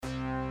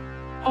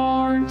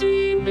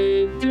Hardee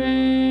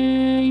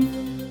Midday.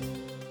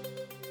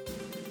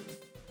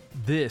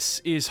 This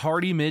is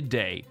Hardee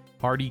Midday,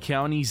 Hardee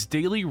County's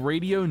daily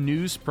radio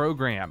news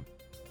program.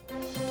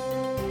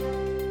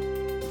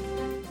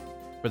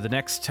 For the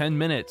next 10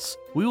 minutes,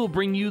 we will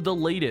bring you the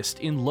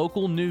latest in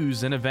local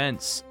news and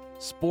events,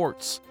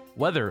 sports,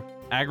 weather,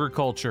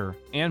 agriculture,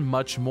 and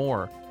much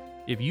more.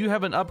 If you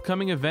have an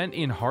upcoming event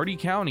in Hardee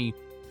County,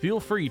 feel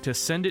free to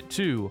send it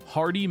to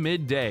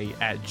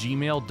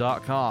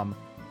hardeemidday@gmail.com.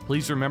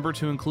 Please remember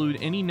to include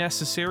any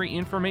necessary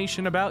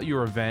information about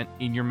your event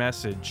in your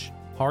message.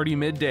 Hardee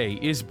Midday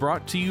is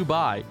brought to you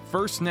by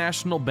First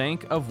National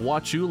Bank of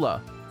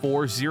Wauchula,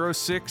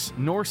 406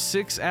 North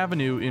 6th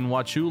Avenue in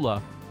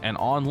Wauchula, and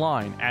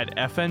online at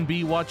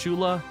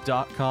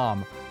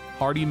fnbwauchula.com.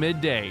 Hardee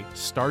Midday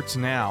starts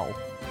now.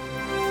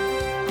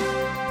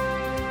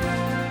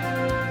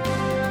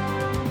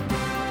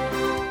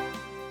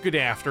 Good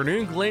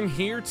afternoon, Glenn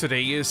here.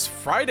 Today is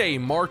Friday,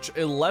 March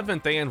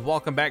 11th, and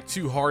welcome back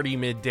to Hardee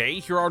Midday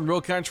here on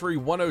Real Country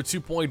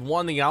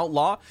 102.1 The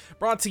Outlaw,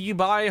 brought to you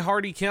by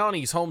Hardee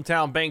County's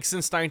hometown bank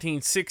since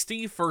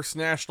 1960, First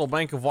National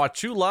Bank of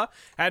Wauchula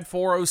at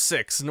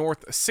 406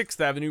 North 6th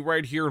Avenue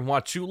right here in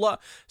Wauchula.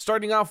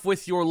 Starting off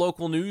with your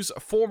local news,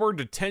 former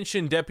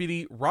detention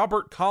deputy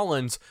Robert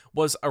Collins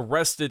was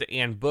arrested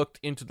and booked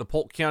into the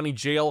Polk County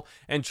Jail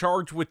and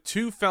charged with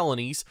 2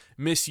 felonies,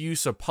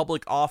 misuse of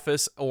public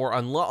office or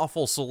unlawful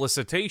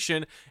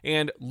solicitation,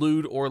 and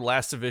lewd or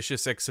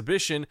lascivious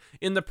exhibition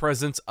in the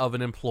presence of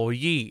an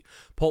employee.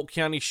 Polk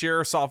County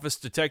Sheriff's Office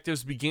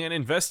detectives began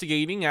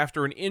investigating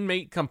after an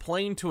inmate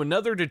complained to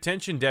another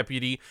detention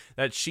deputy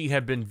that she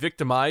had been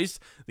victimized.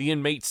 The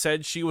inmate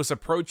said she was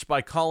approached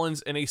by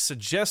Collins in a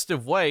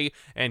suggestive way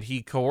and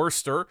he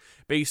coerced her.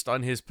 Based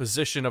on his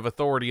position of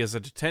authority as a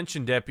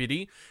detention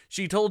deputy,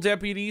 she told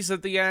deputies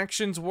that the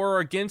actions were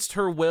against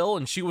her will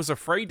and she was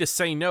afraid to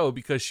say no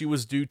because she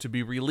was due to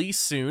be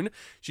released soon.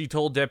 She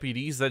told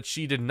deputies that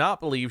she did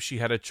not believe she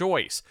had a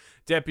choice.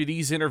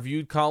 Deputies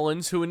interviewed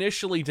Collins, who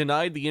initially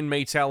denied the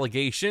inmate's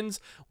allegations.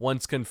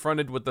 Once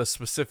confronted with the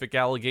specific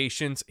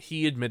allegations,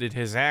 he admitted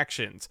his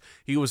actions.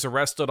 He was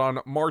arrested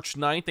on March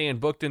 9th and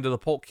booked into the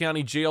Polk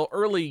County Jail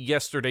early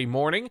yesterday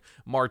morning.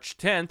 March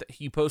 10th,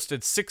 he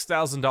posted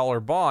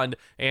 $6,000 bond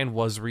and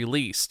was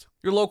released.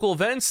 Your local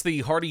events,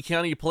 the Hardee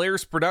County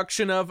Players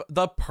production of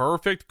The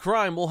Perfect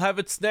Crime will have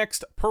its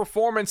next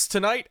performance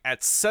tonight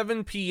at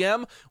 7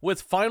 p.m.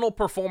 with final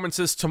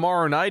performances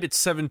tomorrow night at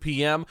 7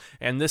 p.m.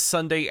 and this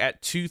Sunday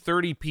at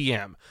 2:30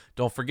 p.m.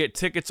 Don't forget,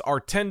 tickets are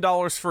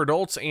 $10 for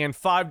adults and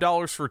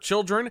 $5 for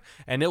children,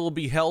 and it will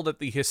be held at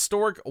the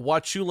historic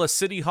Wauchula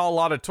City Hall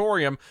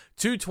Auditorium,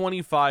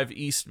 225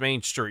 East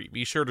Main Street.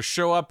 Be sure to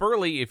show up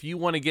early if you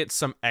want to get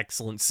some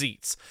excellent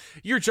seats.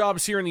 Your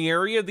jobs here in the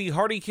area, the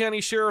Hardee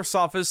County Sheriff's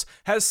Office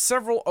has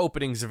several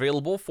openings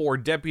available for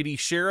deputy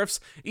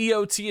sheriffs,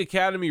 EOT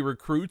Academy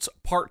recruits,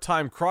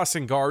 part-time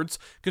crossing guards,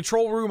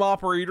 control room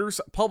operators,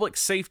 public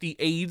safety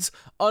aides,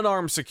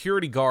 unarmed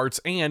security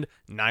guards, and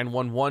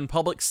 911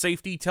 public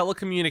safety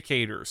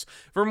telecommunicators.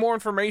 For more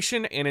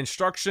information and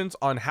instructions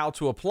on how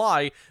to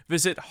apply,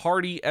 visit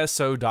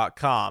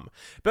hardeeso.com.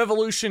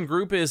 Bevolution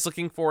Group is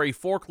looking for a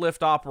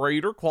forklift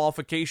operator.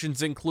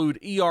 Qualifications include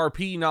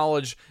ERP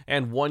knowledge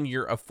and 1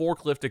 year of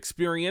forklift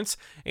experience,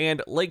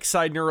 and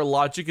Lakeside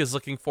Neurologic is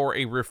looking for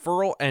a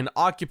referral and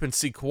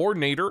occupancy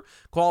coordinator.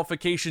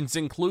 Qualifications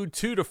include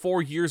 2 to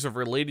 4 years of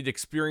related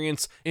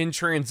experience in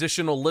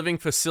transitional living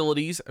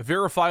facilities,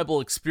 verifiable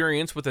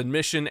experience with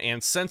admission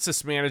and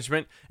census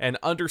management, and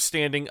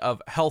understanding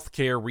of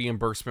healthcare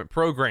reimbursement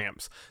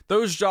programs.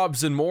 Those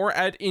jobs and more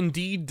at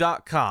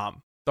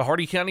Indeed.com. The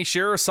Hardee County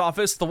Sheriff's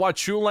Office, the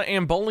Wauchula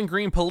and Bowling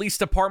Green Police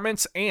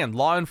Departments, and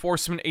law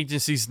enforcement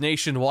agencies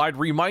nationwide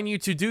remind you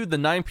to do the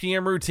 9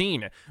 p.m.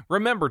 routine.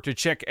 Remember to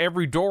check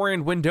every door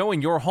and window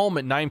in your home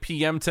at 9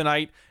 p.m.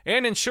 tonight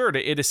and ensure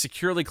that it is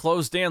securely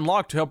closed and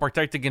locked to help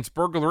protect against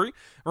burglary.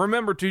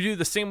 Remember to do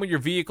the same with your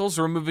vehicles,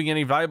 removing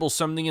any valuables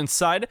from the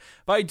inside.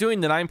 By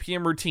doing the 9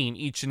 p.m. routine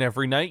each and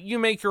every night, you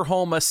make your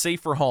home a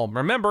safer home.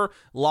 Remember,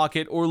 lock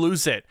it or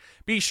lose it.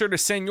 Be sure to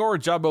send your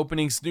job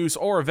openings, news,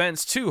 or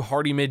events to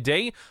Hardee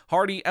Midday,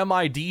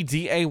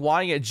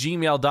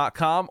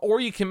 HardeeMidday@gmail.com, or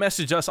you can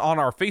message us on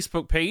our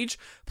Facebook page.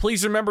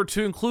 Please remember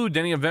to include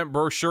any event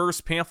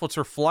brochures, pamphlets,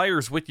 or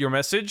flyers with your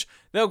message.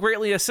 They'll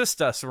greatly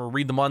assist us, and we'll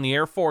read them on the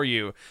air for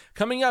you.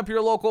 Coming up,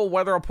 your local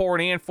weather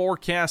report and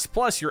forecast,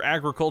 plus your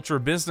agriculture,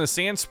 business,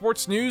 and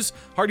sports news.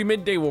 Hardee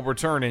Midday will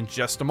return in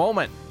just a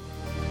moment.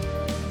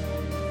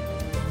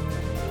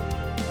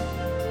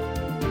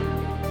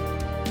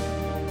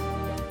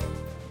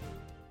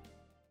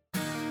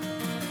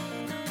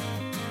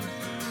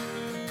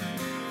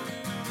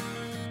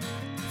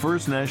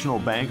 First National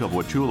Bank of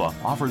Wauchula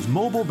offers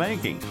mobile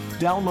banking.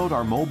 Download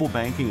our mobile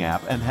banking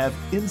app and have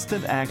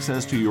instant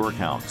access to your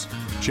accounts.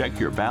 Check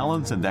your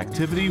balance and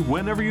activity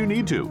whenever you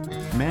need to.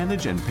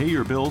 Manage and pay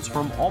your bills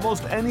from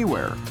almost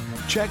anywhere.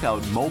 Check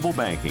out mobile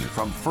banking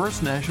from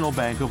First National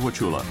Bank of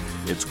Wauchula.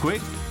 It's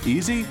quick,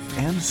 easy,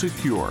 and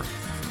secure.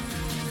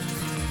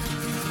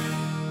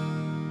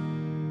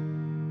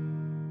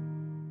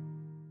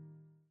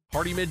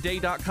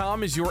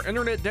 HardeeMidday.com is your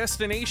internet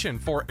destination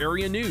for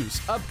area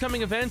news,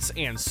 upcoming events,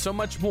 and so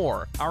much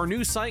more. Our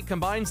news site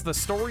combines the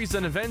stories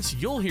and events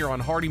you'll hear on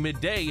Hardee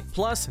Midday,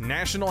 plus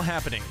national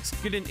happenings.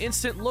 Get an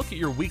instant look at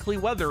your weekly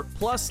weather,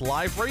 plus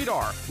live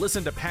radar.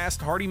 Listen to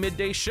past Hardee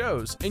Midday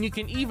shows, and you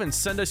can even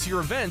send us your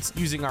events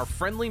using our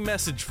friendly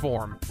message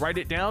form. Write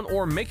it down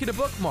or make it a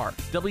bookmark.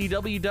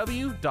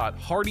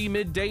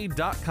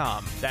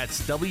 www.HardeeMidday.com.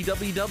 That's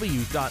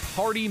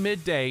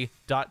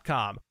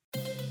www.HardeeMidday.com.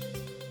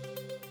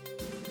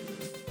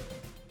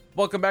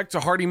 Welcome back to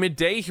Hardee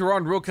Midday here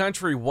on Real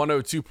Country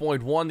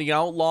 102.1 The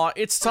Outlaw.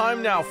 It's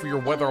time now for your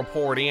weather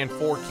report and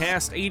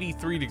forecast.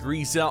 83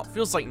 degrees out,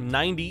 feels like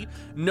 90.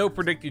 No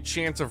predicted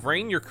chance of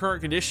rain. Your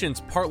current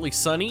conditions partly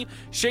sunny.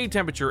 Shade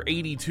temperature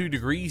 82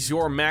 degrees.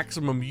 Your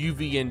maximum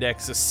UV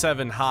index is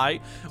 7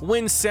 high.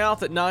 Wind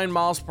south at 9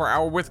 miles per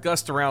hour with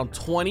gusts around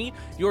 20.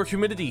 Your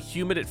humidity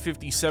humid at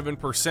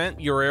 57%.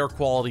 Your air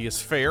quality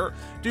is fair.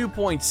 Dew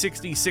point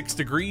 66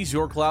 degrees.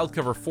 Your cloud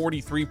cover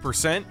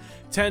 43%.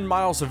 10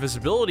 miles of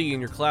visibility,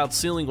 and your cloud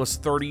ceiling was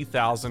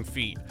 30,000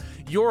 feet.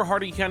 Your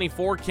Hardee County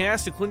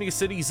forecast, including the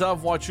cities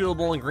of Wauchula,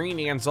 Bowling Green,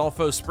 and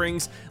Zolfo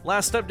Springs,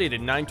 last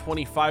updated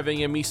 9:25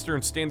 a.m.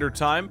 Eastern Standard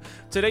Time.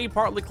 Today,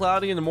 partly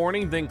cloudy in the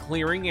morning, then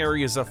clearing.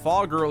 Areas of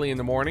fog early in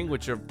the morning,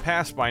 which have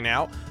passed by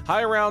now.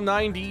 High around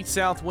 90,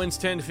 south winds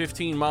 10 to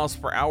 15 miles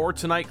per hour.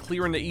 Tonight,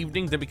 clear in the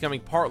evening, then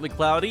becoming partly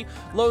cloudy.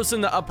 Lows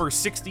in the upper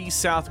 60s,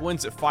 south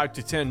winds at 5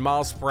 to 10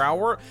 miles per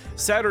hour.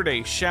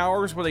 Saturday,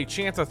 showers with a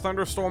chance of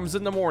thunderstorms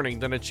in the morning,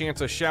 then a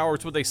chance of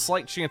showers with a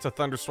slight chance of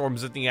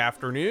thunderstorms in the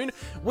afternoon.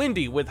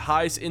 Windy with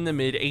highs in the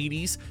mid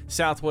 80s.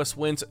 Southwest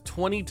winds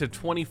 20 to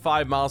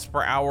 25 miles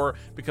per hour,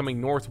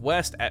 becoming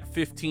northwest at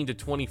 15 to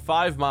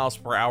 25 miles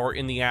per hour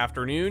in the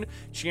afternoon.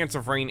 Chance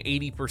of rain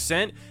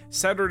 80%.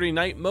 Saturday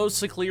night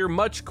mostly clear,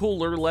 much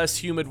cooler, less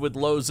humid with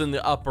lows in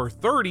the upper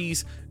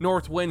 30s.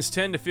 North winds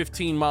 10 to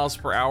 15 miles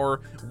per hour.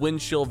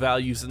 Wind chill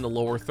values in the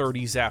lower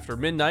 30s after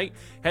midnight.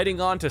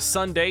 Heading on to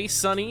Sunday,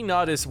 sunny,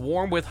 not as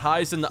warm with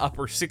highs in the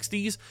upper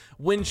 60s.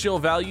 Wind chill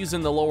values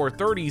in the lower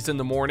 30s in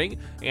the morning,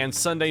 and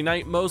Sunday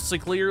night mostly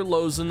clear,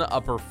 lows in the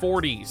upper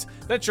 40s.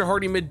 That's your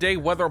Hardee Midday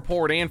weather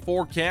report and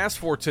forecast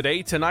for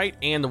today, tonight,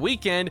 and the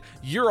weekend.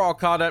 You're all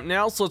caught up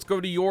now, so let's go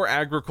to your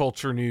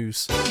agriculture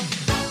news.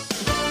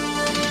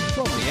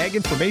 From the Ag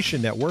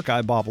Information Network,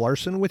 I'm Bob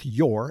Larson with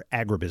your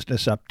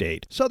Agribusiness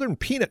Update. Southern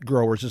Peanut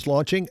Growers is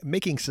launching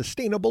Making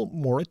Sustainable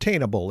More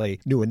Attainable, a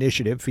new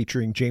initiative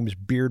featuring James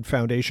Beard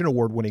Foundation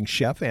award-winning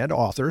chef and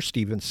author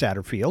Stephen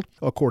Satterfield.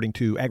 According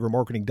to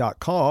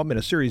agrimarketing.com, in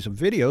a series of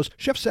videos,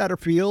 Chef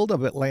Satterfield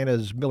of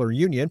Atlanta's Miller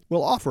Union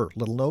will offer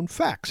little-known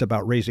facts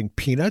about raising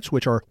peanuts,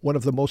 which are one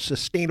of the most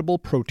sustainable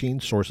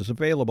protein sources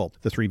available.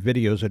 The 3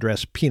 videos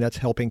address peanuts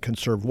helping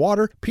conserve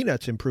water,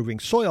 peanuts improving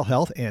soil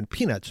health, and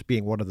peanuts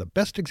being one of the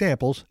best examples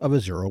of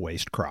a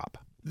zero-waste crop.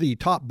 The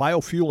top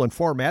biofuel and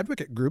farm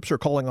advocate groups are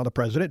calling on the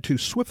president to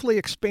swiftly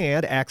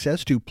expand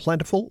access to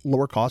plentiful,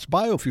 lower-cost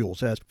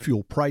biofuels as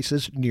fuel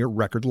prices near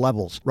record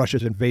levels.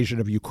 Russia's invasion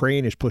of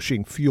Ukraine is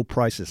pushing fuel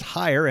prices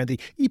higher, and the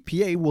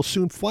EPA will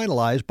soon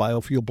finalize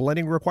biofuel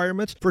blending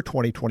requirements for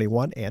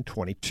 2021 and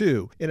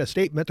 22. In a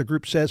statement, the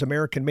group says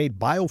American-made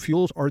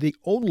biofuels are the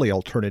only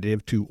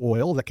alternative to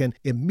oil that can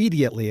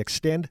immediately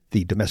extend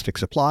the domestic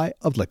supply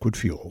of liquid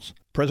fuels.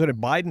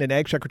 President Biden and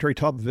Ag Secretary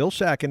Tom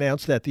Vilsack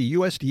announced that the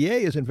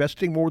USDA is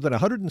investing more than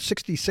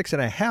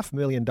 $166.5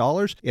 million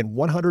in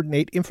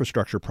 108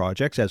 infrastructure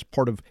projects as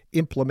part of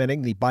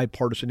implementing the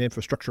Bipartisan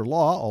Infrastructure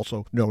Law,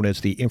 also known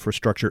as the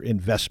Infrastructure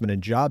Investment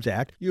and Jobs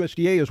Act.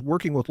 USDA is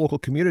working with local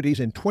communities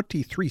in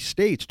 23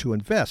 states to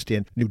invest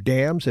in new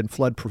dams and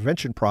flood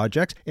prevention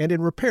projects and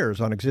in repairs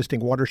on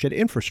existing watershed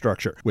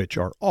infrastructure, which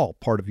are all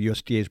part of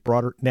USDA's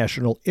broader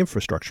national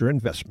infrastructure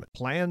investment.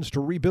 Plans to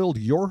rebuild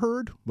your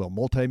herd? Well,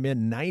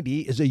 Multimin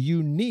 90 is a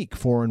unique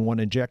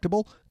 4-in-1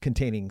 injectable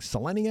containing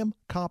selenium,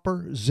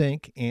 copper,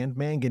 zinc, and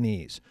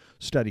manganese.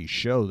 Studies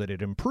show that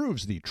it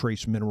improves the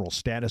trace mineral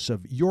status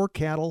of your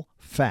cattle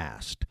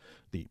fast.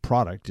 The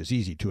product is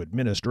easy to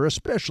administer,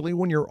 especially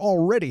when you're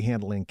already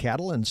handling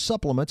cattle, and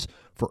supplements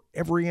for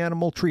every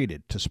animal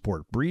treated to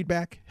support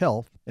breedback,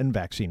 health, and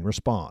vaccine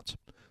response.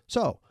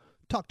 So,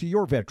 talk to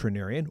your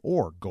veterinarian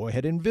or go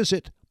ahead and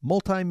visit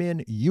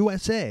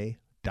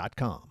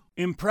multiminusa.com.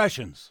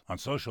 Impressions. On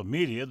social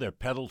media, they're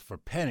peddled for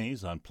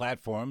pennies on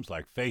platforms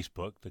like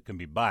Facebook that can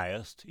be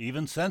biased,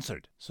 even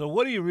censored. So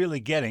what are you really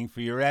getting for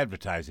your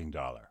advertising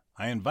dollar?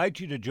 I invite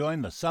you to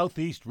join the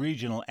Southeast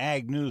Regional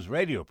Ag News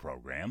radio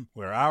program,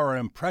 where our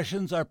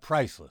impressions are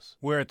priceless,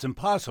 where it's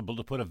impossible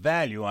to put a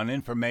value on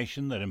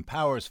information that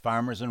empowers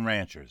farmers and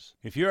ranchers.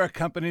 If you're a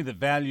company that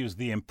values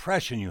the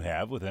impression you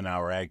have within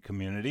our ag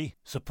community,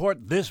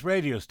 support this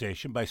radio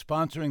station by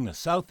sponsoring the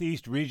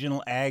Southeast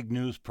Regional Ag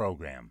News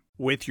program.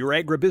 With your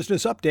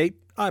agribusiness update,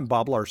 I'm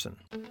Bob Larson.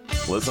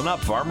 Listen up,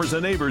 farmers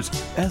and neighbors.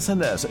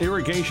 S&S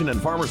Irrigation and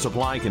Farmer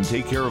Supply can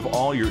take care of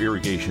all your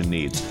irrigation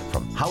needs,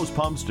 from house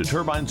pumps to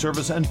turbine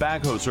service and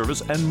backhoe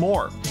service and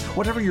more.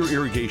 Whatever your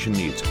irrigation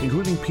needs,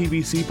 including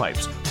PVC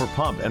pipes for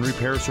pump and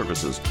repair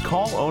services,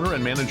 call owner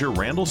and manager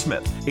Randall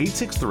Smith,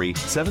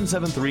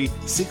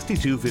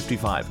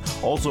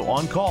 863-773-6255. Also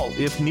on call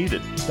if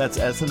needed. That's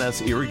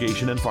S&S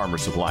Irrigation and Farmer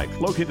Supply,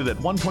 located at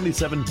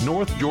 127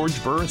 North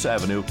George Burris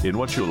Avenue in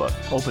Wauchula.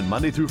 Open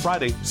Monday through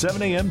Friday,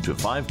 7 a.m. to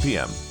 5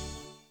 p.m.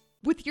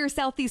 With your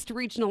Southeast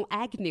Regional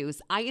Ag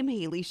News, I am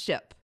Haley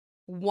Ship.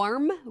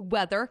 Warm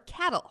weather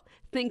cattle,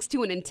 thanks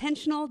to an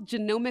intentional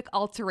genomic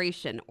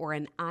alteration, or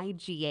an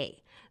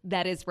IGA.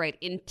 That is right,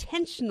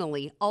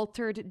 intentionally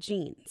altered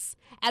genes.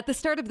 At the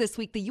start of this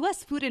week, the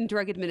U.S. Food and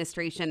Drug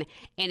Administration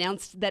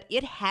announced that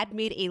it had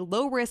made a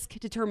low-risk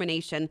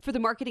determination for the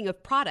marketing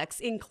of products,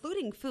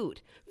 including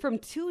food, from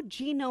 2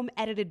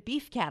 genome-edited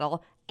beef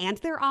cattle and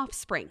their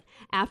offspring,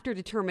 after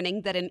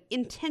determining that an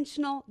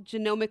intentional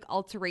genomic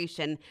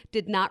alteration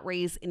did not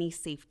raise any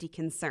safety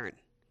concern.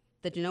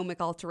 The genomic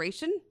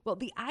alteration? Well,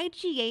 the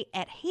IGA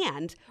at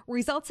hand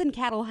results in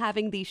cattle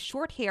having the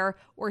short hair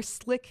or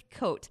slick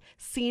coat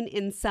seen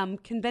in some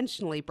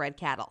conventionally bred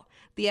cattle.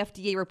 The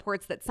FDA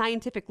reports that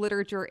scientific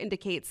literature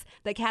indicates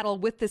that cattle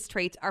with this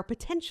trait are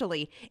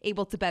potentially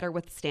able to better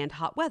withstand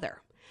hot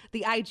weather.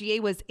 The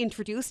IGA was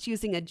introduced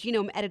using a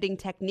genome editing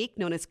technique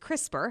known as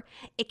CRISPR.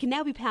 It can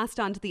now be passed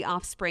on to the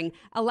offspring,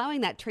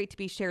 allowing that trait to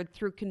be shared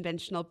through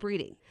conventional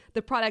breeding.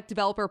 The product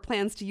developer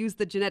plans to use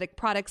the genetic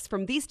products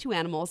from these 2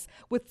 animals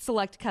with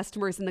select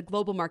customers in the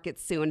global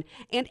market soon,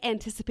 and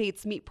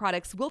anticipates meat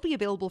products will be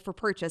available for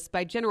purchase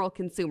by general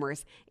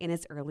consumers in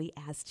as early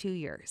as 2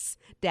 years.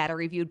 Data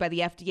reviewed by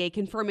the FDA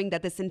confirming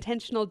that this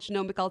intentional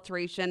genomic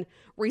alteration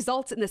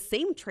results in the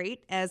same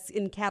trait as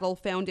in cattle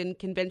found in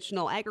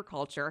conventional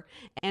agriculture,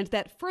 and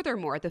that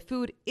furthermore, the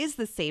food is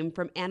the same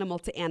from animal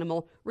to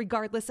animal,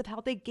 regardless of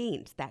how they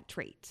gained that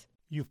trait.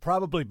 You've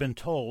probably been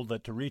told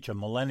that to reach a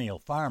millennial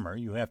farmer,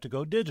 you have to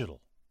go digital.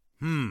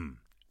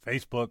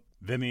 Facebook,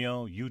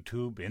 Vimeo,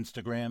 YouTube,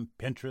 Instagram,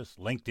 Pinterest,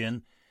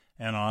 LinkedIn,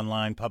 an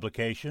online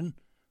publication,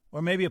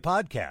 or maybe a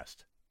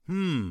podcast.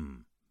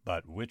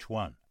 But which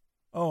one?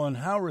 Oh, and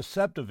how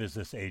receptive is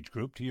this age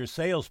group to your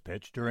sales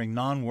pitch during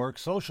non-work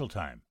social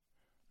time?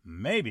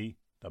 Maybe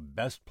the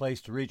best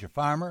place to reach a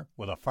farmer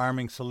with a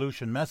farming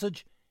solution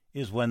message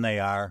is when they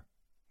are,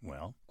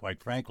 well,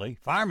 quite frankly,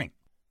 farming.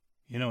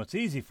 You know, it's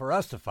easy for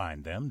us to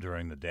find them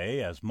during the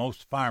day, as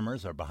most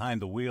farmers are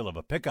behind the wheel of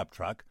a pickup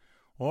truck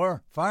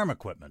or farm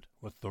equipment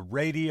with the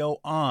radio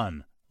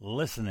on,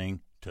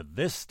 listening to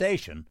this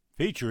station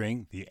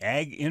featuring the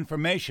Ag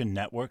Information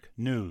Network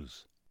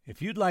News. If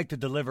you'd like to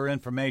deliver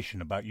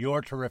information about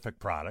your terrific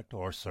product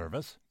or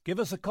service, give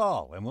us a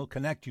call and we'll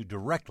connect you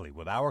directly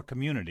with our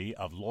community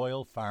of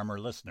loyal farmer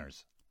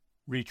listeners.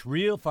 Reach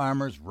real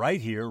farmers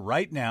right here,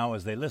 right now,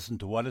 as they listen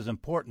to what is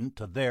important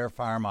to their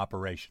farm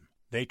operation.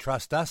 They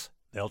trust us,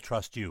 they'll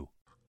trust you.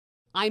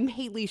 I'm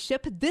Haley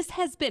Ship. This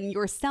has been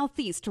your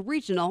Southeast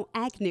Regional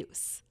Ag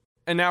News.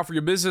 And now for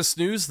your business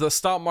news, the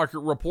stock market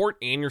report,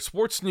 and your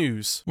sports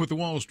news. With the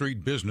Wall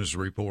Street Business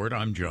Report,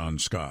 I'm John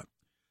Scott.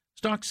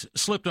 Stocks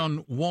slipped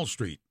on Wall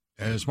Street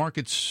as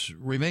markets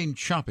remain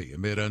choppy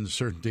amid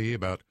uncertainty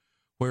about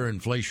where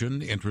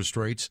inflation, interest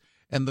rates,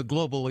 and the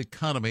global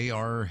economy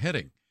are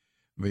heading.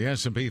 The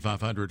S&P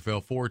 500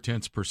 fell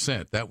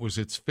 0.4%. That was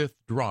its 5th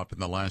drop in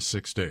the last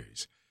 6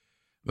 days.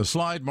 The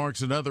slide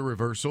marks another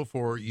reversal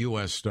for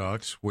U.S.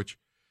 stocks, which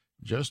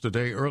just a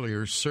day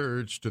earlier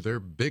surged to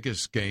their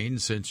biggest gain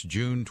since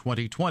June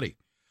 2020.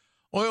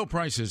 Oil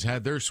prices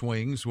had their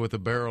swings, with a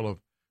barrel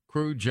of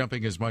crude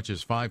jumping as much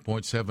as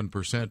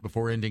 5.7%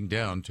 before ending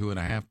down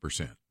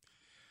 2.5%.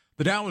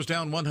 The Dow was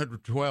down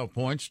 112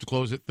 points to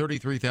close at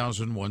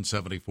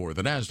 33,174.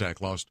 The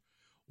Nasdaq lost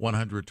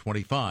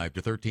 125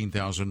 to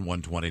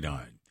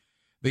 13,129.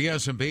 The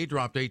S&P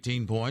dropped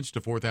 18 points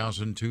to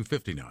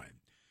 4,259.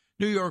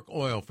 New York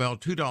oil fell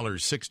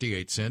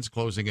 $2.68,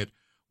 closing at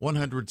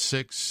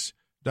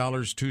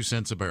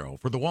 $106.02 a barrel.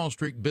 For the Wall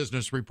Street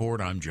Business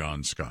Report, I'm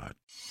John Scott.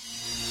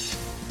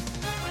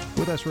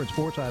 With us for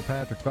Sports, I'm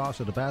Patrick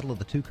Goss. At the battle of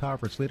the 2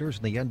 conference leaders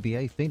in the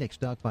NBA,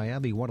 Phoenix knocked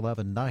Miami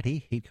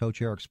 111-90. Heat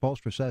coach Eric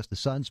Spoelstra says the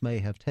Suns may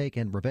have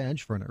taken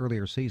revenge for an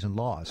earlier season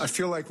loss. I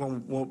feel like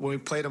when we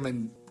played them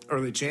in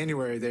early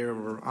January, they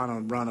were on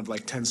a run of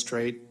like 10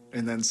 straight.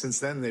 And then since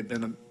then, they've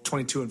been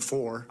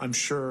 22-4. I'm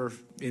sure,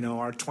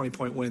 our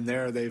 20-point win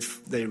there, they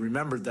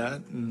remembered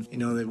that. And,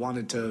 they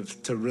wanted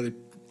to really,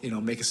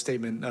 make a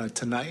statement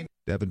tonight.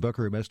 Devin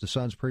Booker, who missed the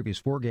Suns' previous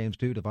 4 games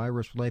due to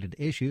virus-related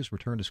issues,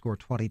 returned to score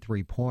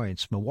 23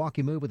 points.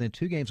 Milwaukee moved within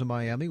 2 games of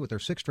Miami with their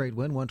 6th straight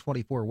win,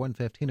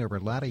 124-115 over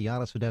Atlanta.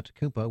 Giannis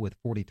Antetokounmpo with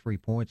 43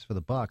 points for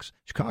the Bucks.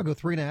 Chicago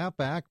 3.5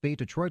 back, beat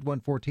Detroit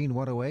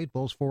 114-108.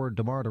 Bulls forward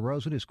DeMar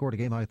DeRozan, who scored a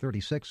game-high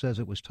 36, says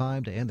it was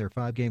time to end their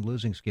 5-game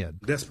losing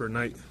skid. Desperate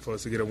night for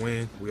us to get a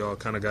win. We all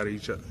kind of got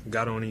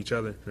on each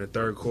other in the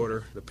third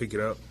quarter to pick it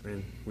up,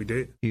 and we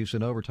did.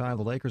 Houston overtime,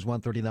 the Lakers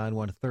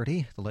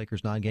 139-130. The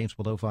Lakers 9 games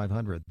below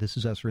 500. This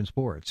This is SRN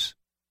Sports.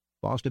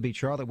 Boston beat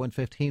Charlotte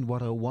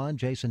 115-101.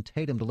 Jason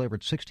Tatum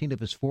delivered 16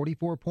 of his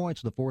 44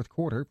 points in the fourth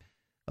quarter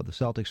of the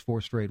Celtics'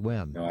 fourth straight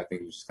win. I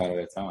think it was just kind of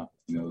that time.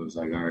 It was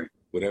like, all right,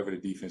 whatever the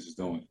defense is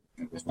doing,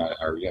 it's not a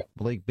hurry up.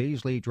 Malik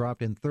Beasley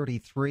dropped in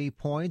 33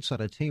 points on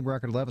a team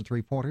record 11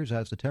 three-pointers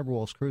as the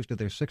Timberwolves cruised to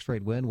their sixth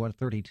straight win,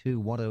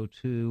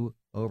 132-102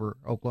 over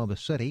Oklahoma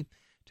City.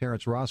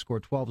 Terrence Ross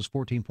scored 12 of his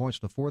 14 points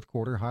in the fourth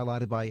quarter,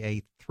 highlighted by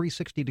a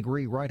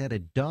 360-degree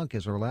right-handed dunk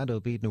as Orlando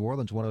beat New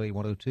Orleans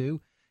 108-102.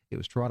 It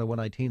was Toronto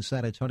 119,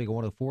 San Antonio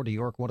 104, New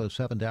York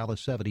 107,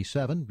 Dallas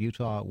 77,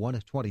 Utah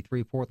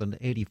 123, Portland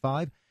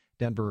 85,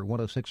 Denver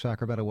 106,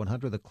 Sacramento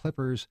 100. The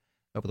Clippers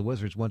over the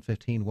Wizards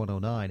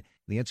 115-109.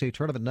 The NCAA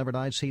tournament, number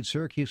 9 seed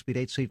Syracuse beat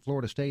 8 seed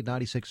Florida State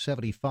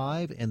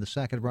 96-75. In the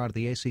second round of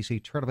the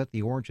ACC tournament,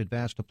 the Orange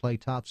advanced to play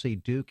top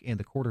seed Duke in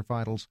the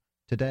quarterfinals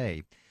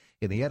today.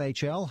 In the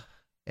NHL,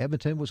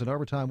 Edmonton was an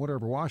overtime winner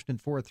over Washington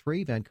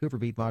 4-3. Vancouver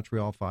beat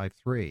Montreal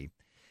 5-3.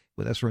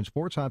 With SRN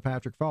Sports, I'm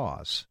Patrick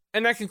Foss.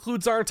 And that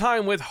concludes our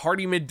time with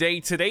Hardee Midday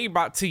today,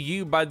 brought to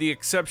you by the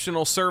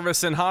exceptional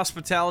service and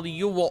hospitality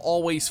you will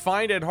always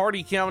find at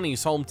Hardee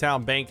County's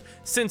hometown bank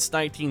since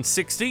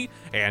 1960.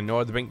 And no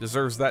other bank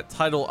deserves that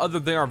title other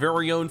than our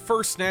very own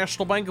First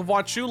National Bank of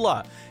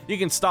Wauchula. You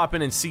can stop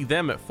in and see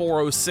them at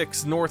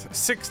 406 North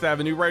 6th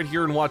Avenue right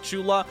here in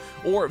Wauchula,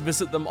 or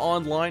visit them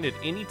online at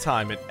any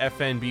time at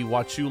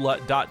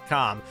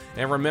fnbwauchula.com.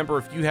 And remember,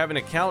 if you have an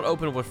account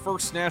open with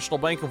First National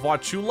Bank of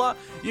Wauchula,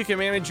 you can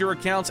manage your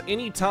accounts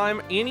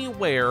anytime, anywhere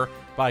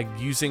by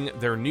using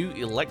their new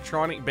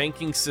electronic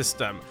banking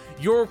system.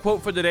 Your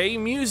quote for today: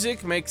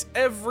 music makes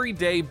every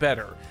day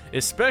better,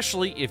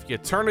 especially if you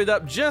turn it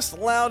up just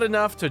loud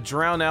enough to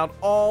drown out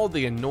all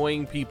the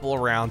annoying people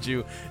around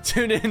you.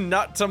 Tune in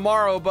not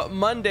tomorrow, but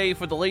Monday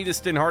for the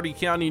latest in Hardee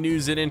County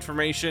news and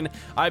information.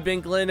 I've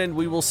been Glenn, and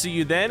we will see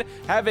you then.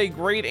 Have a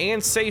great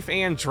and safe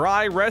and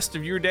dry rest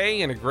of your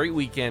day and a great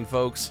weekend,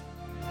 folks.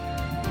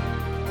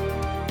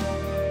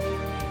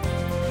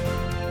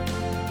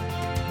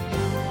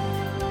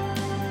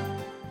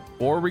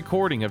 For a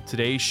recording of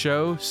today's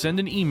show, send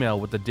an email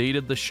with the date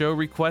of the show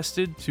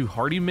requested to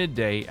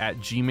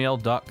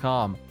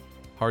hardeemidday@gmail.com.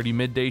 Hardee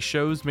Midday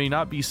shows may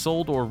not be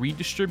sold or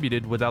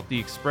redistributed without the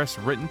express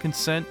written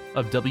consent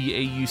of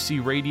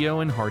WAUC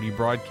Radio and Hardee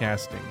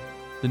Broadcasting.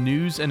 The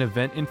news and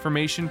event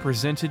information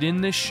presented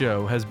in this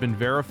show has been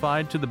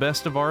verified to the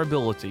best of our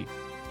ability.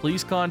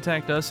 Please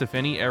contact us if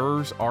any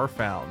errors are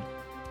found.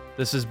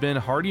 This has been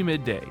Hardee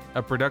Midday,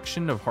 a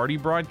production of Hardee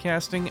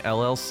Broadcasting,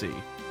 LLC.